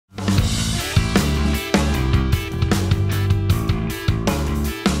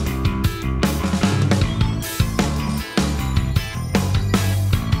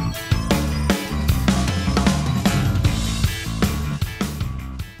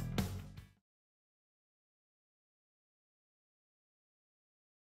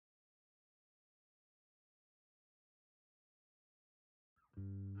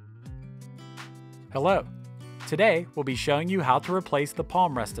Hello! Today, we'll be showing you how to replace the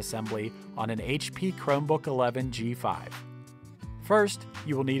palm rest assembly on an HP Chromebook 11 G5. First,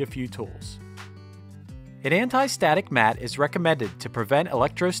 you will need a few tools. An anti-static mat is recommended to prevent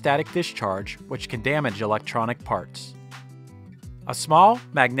electrostatic discharge, which can damage electronic parts. A small,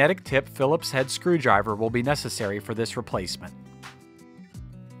 magnetic tip Phillips head screwdriver will be necessary for this replacement.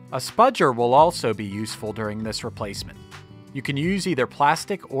 A spudger will also be useful during this replacement. You can use either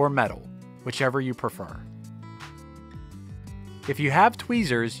plastic or metal, whichever you prefer. If you have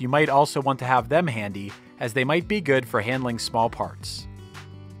tweezers, you might also want to have them handy, as they might be good for handling small parts.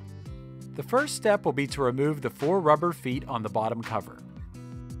 The first step will be to remove the 4 rubber feet on the bottom cover.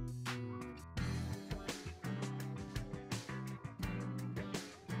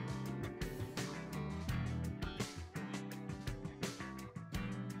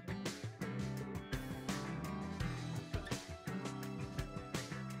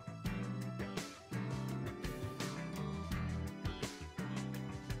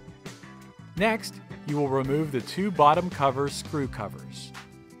 Next, you will remove the 2 bottom cover screw covers.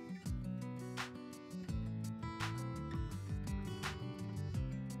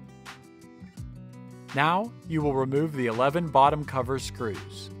 Now, you will remove the 11 bottom cover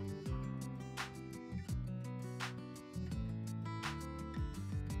screws.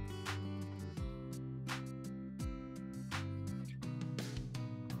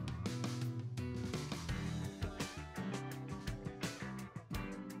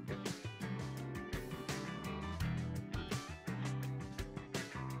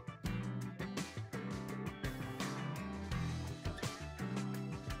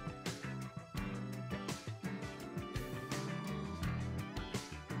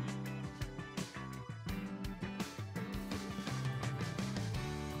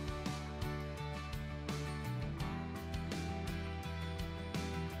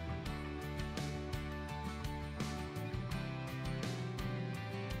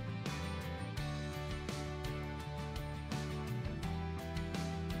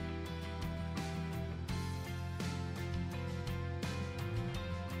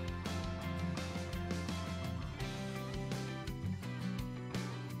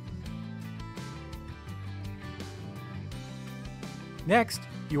 Next,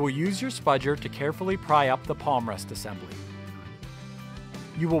 you will use your spudger to carefully pry up the palm rest assembly.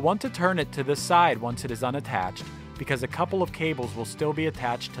 You will want to turn it to the side once it is unattached, because a couple of cables will still be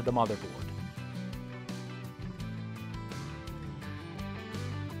attached to the motherboard.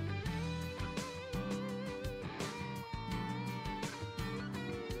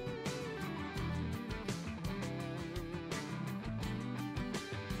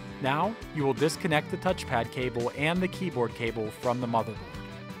 Now, you will disconnect the touchpad cable and the keyboard cable from the motherboard.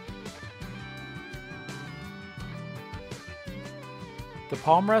 The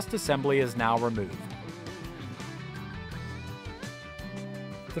palm rest assembly is now removed.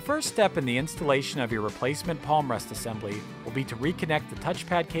 The first step in the installation of your replacement palm rest assembly will be to reconnect the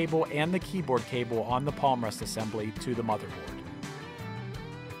touchpad cable and the keyboard cable on the palm rest assembly to the motherboard.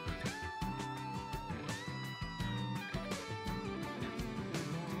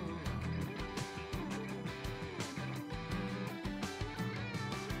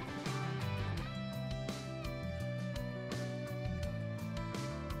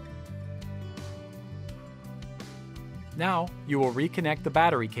 Now, you will reconnect the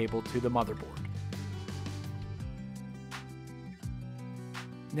battery cable to the motherboard.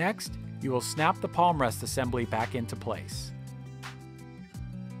 Next, you will snap the palm rest assembly back into place.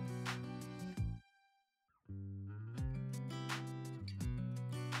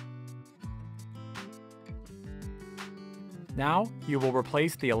 Now, you will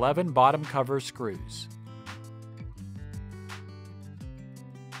replace the 11 bottom cover screws.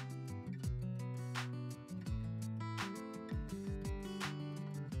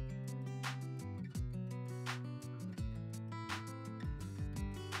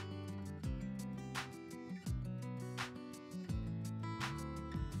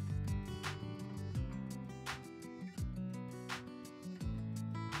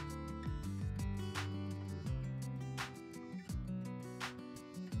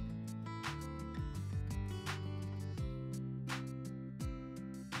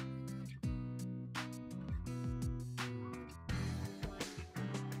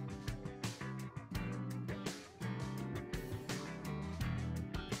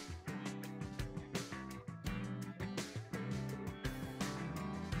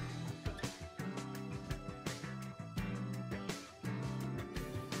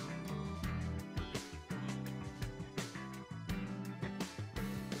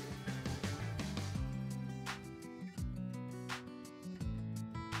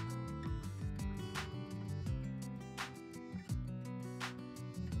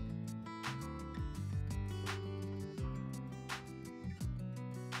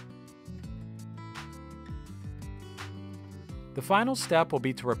 The final step will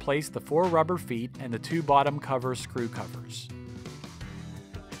be to replace the 4 rubber feet and the 2 bottom cover screw covers.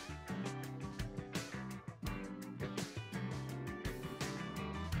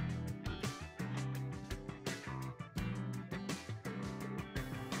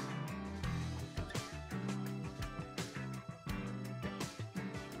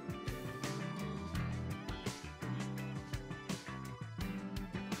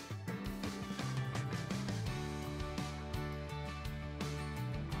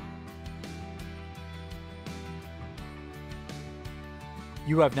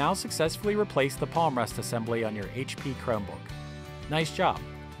 You have now successfully replaced the palm rest assembly on your HP Chromebook. Nice job!